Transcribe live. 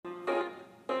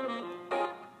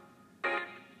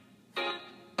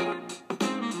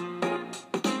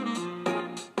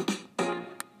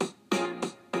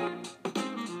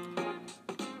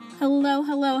Hello,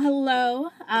 hello,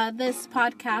 hello. This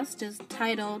podcast is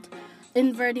titled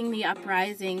Inverting the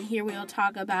Uprising. Here we will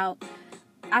talk about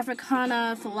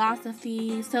Africana,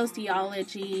 philosophy,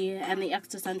 sociology, and the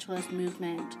existentialist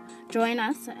movement. Join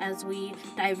us as we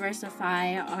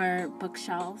diversify our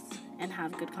bookshelves and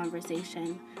have good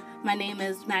conversation. My name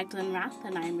is Magdalene Rath,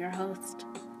 and I am your host.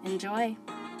 Enjoy.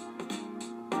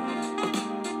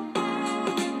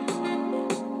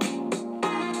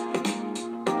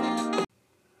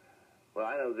 Well,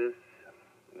 I know this,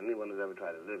 and anyone who's ever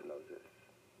tried to live knows this.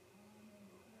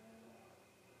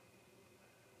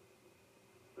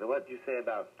 So what you say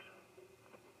about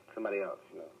somebody else,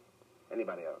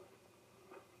 anybody else,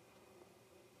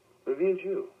 reveals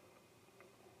you.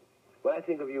 What I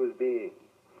think of you as being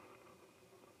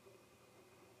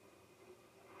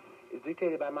is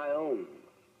dictated by my own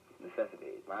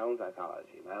necessities, my own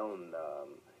psychology, my own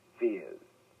fears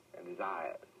and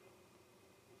desires.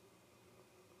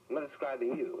 I'm not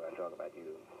describing you when I talk about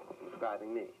you. I'm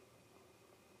describing me.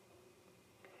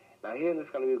 Now here in this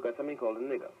country we've got something called a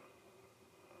nigger.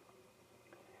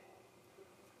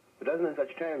 It doesn't in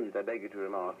such terms, I beg you to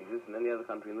remark, exist in any other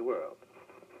country in the world.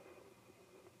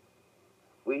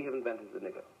 We have invented the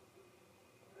nigger.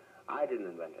 I didn't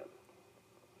invent him.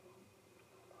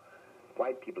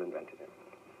 White people invented him.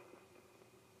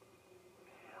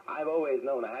 I've always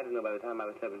known, I had to know by the time I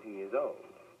was 17 years old,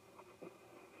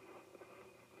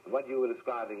 what you were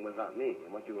describing was not me,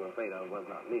 and what you were afraid of was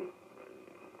not me.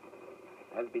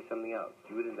 It had to be something else.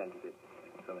 You had invented it,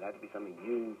 so it had to be something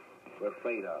you were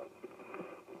afraid of.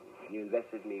 You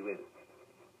invested me with it.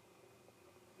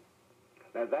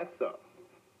 Now, if that's so,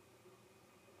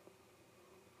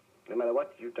 no matter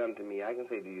what you've done to me, I can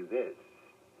say to you this,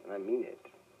 and I mean it.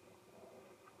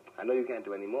 I know you can't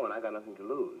do any more, and I got nothing to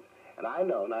lose. And I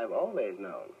know, and I've always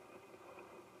known,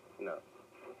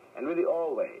 and really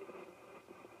always,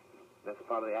 that's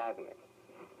part of the agony.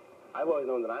 I've always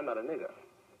known that I'm not a nigger.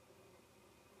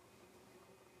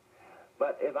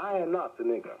 But if I am not the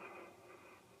nigger,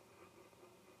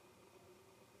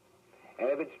 and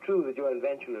if it's true that your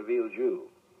invention reveals you,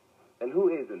 then who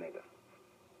is the nigger?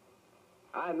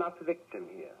 I'm not the victim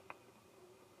here.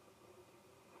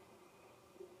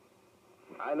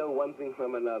 I know one thing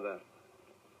from another.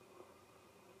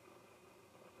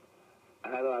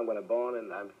 And I know I'm going to born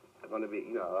and I'm going to be,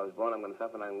 I was born, I'm going to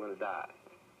suffer, and I'm going to die.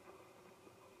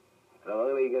 And the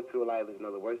only way you get through life is to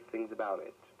know the worst things about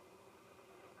it.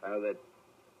 I know that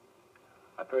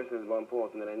a person is more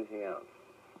important than anything else.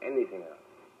 Anything else.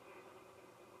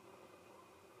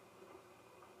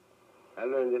 I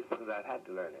learned this because I've had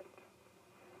to learn it.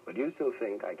 But you still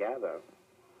think, I gather,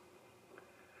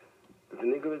 that the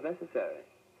Negro is necessary.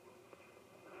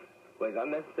 Well, he's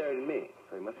unnecessary to me,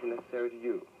 so he must be necessary to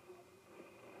you.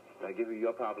 And I give you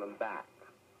your problem back.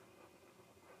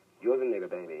 You're the nigger,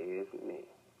 baby. He isn't me.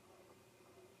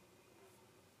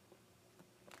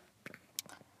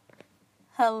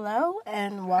 Hello,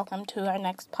 and welcome to our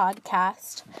next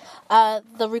podcast.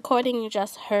 The recording you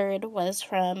just heard was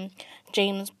from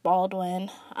James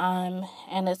Baldwin, and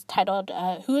it's titled,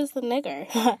 Who is the Nigger?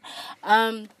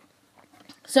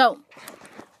 So,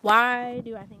 why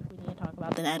do I think we need to talk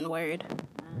about the N-word?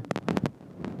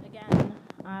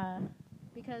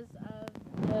 Because of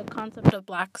the concept of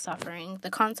black suffering, the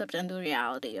concept and the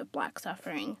reality of black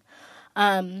suffering.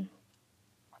 The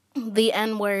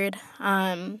N-word,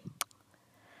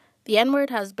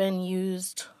 has been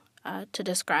used to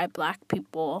describe black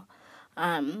people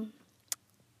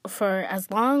for as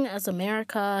long as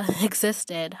America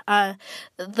existed.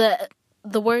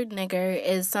 The word nigger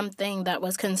is something that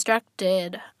was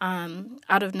constructed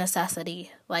out of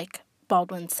necessity, like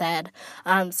Baldwin said,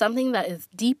 something that is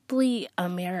deeply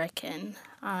American.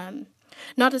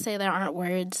 Not to say there aren't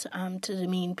words to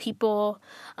demean people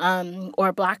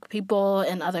or black people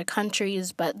in other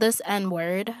countries, but this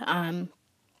N-word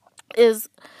is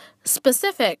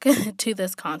specific to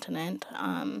this continent,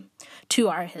 to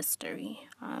our history.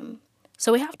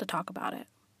 So we have to talk about it.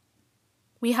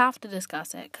 We have to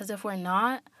discuss it, because if we're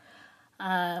not,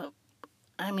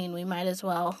 we might as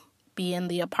well be in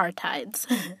the apartheids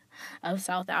of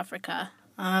South Africa.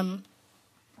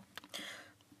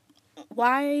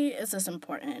 Why is this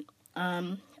important?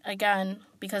 Again,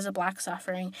 because of black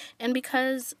suffering, and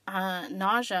because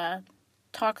nausea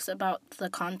talks about the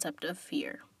concept of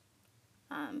fear.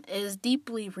 It is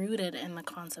deeply rooted in the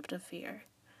concept of fear.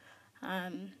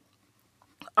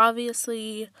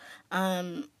 Obviously,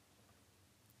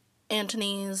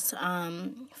 Antony's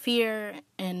fear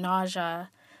and nausea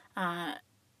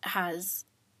has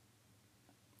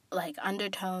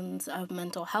undertones of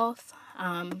mental health,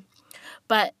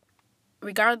 but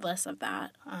regardless of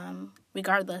that,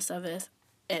 regardless of if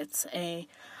it's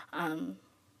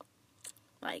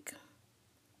like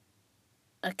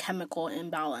a chemical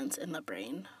imbalance in the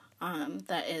brain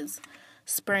that is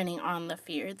spurning on the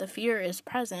fear is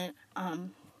present.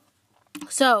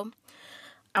 So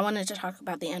I wanted to talk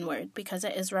about the N-word because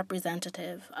it is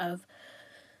representative of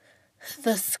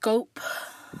the scope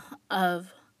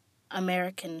of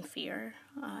American fear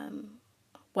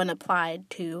when applied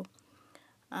to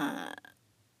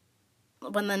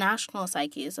when the national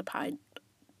psyche is applied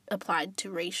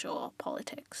to racial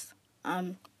politics.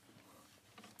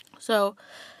 So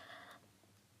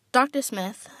Dr.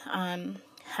 Smith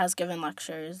has given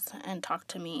lectures and talked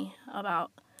to me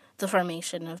about the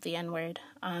formation of the N-word.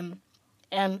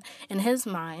 And in his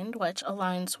mind, which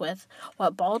aligns with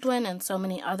what Baldwin and so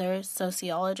many other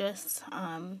sociologists,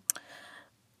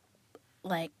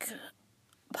 like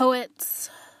poets,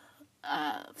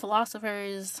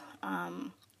 philosophers,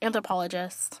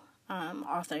 anthropologists,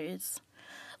 authors,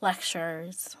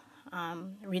 lecturers,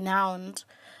 renowned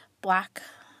Black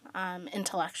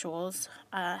intellectuals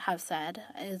have said,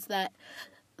 is that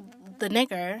the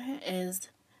nigger is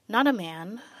not a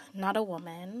man, not a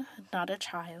woman, not a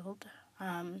child,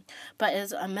 but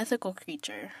is a mythical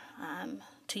creature,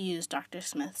 to use Dr.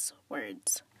 Smith's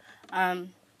words.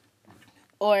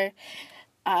 Or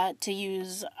to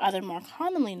use other more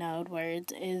commonly known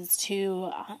words, is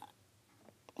to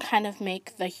kind of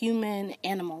make the human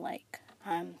animal-like.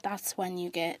 That's when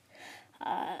you get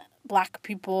Black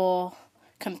people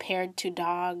compared to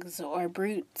dogs or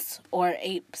brutes or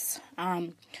apes,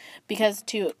 because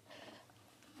to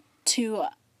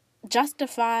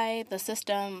justify the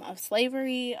system of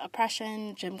slavery,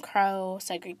 oppression, Jim Crow,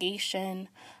 segregation,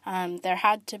 there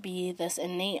had to be this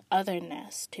innate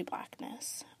otherness to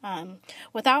Blackness.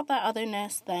 Without that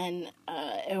otherness, then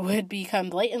it would become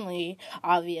blatantly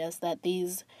obvious that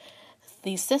these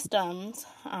systems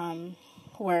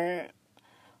were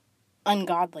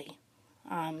ungodly,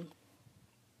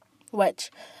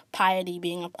 which piety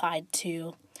being applied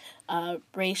to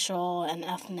racial and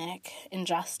ethnic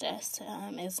injustice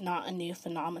is not a new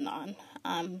phenomenon.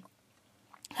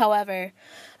 However,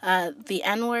 the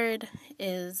N-word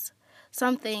is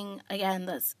something, again,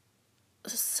 that's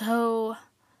so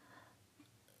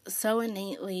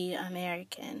innately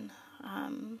American.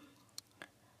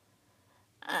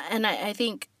 And I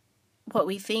think what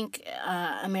we think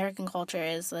American culture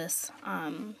is this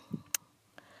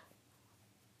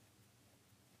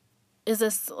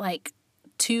like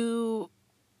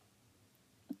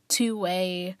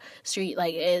two-way street,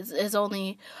 like is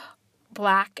only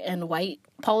Black and white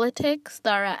politics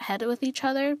that are at head with each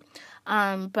other,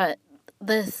 but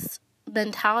this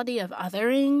mentality of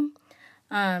othering,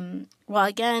 well,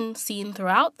 again, seen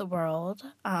throughout the world,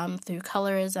 through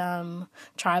colorism,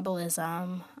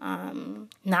 tribalism,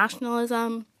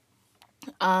 nationalism,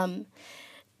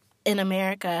 in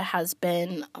America has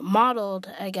been modeled,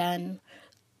 again,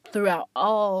 throughout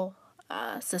all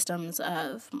systems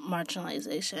of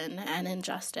marginalization and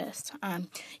injustice.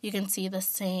 You can see the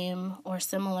same or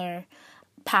similar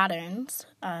patterns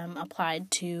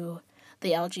applied to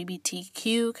the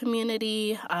LGBTQ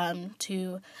community,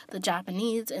 to the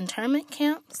Japanese internment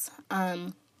camps,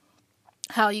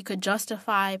 how you could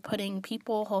justify putting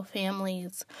people, whole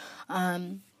families,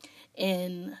 in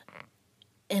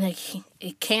a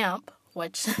camp,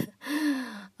 which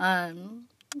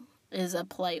is a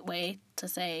polite way to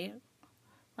say,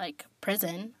 like,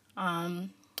 prison,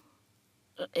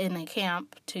 in a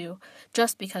camp, to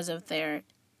just because of their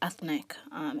ethnic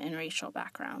and racial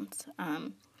backgrounds.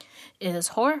 It is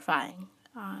horrifying.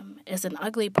 It's an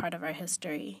ugly part of our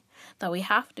history that we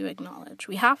have to acknowledge.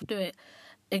 We have to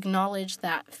acknowledge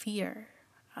that fear,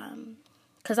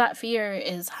 because that fear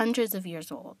is hundreds of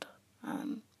years old.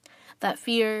 That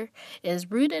fear is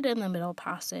rooted in the Middle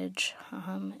Passage,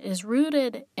 is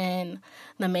rooted in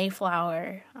the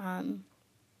Mayflower,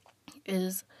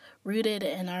 is rooted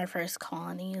in our first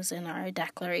colonies, in our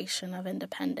Declaration of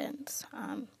Independence,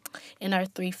 in our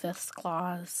 3/5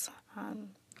 clause.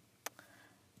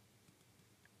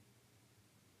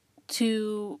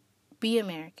 To be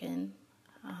American,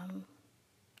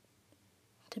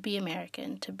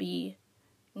 to be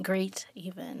great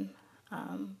even,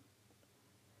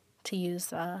 to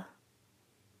use a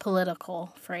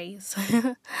political phrase,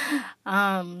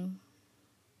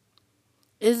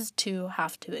 is to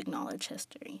have to acknowledge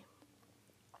history,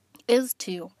 is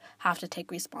to have to take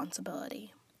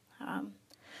responsibility.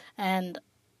 And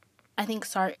I think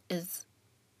Sartre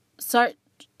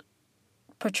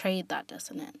portrayed that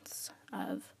dissonance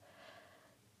of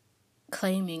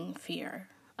claiming fear,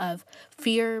 of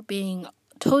fear being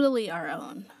totally our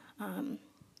own,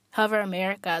 However,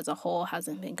 America as a whole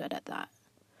hasn't been good at that.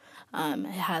 It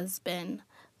has been,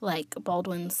 like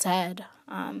Baldwin said,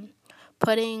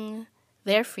 putting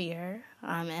their fear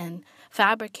and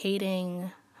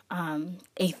fabricating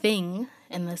a thing,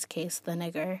 in this case the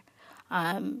nigger,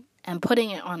 and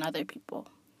putting it on other people.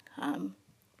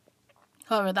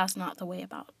 However, that's not the way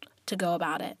to go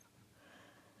about it.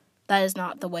 That is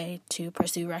not the way to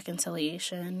pursue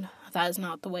reconciliation. That is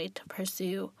not the way to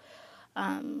pursue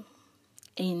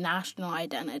a national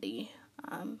identity.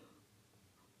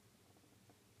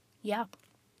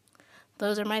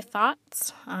 Those are my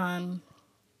thoughts on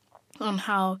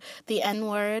how the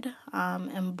N-word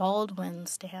and Baldwin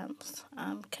stance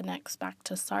connects back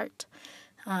to Sartre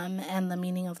and the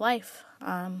meaning of life.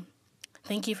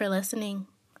 Thank you for listening.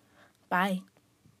 Bye.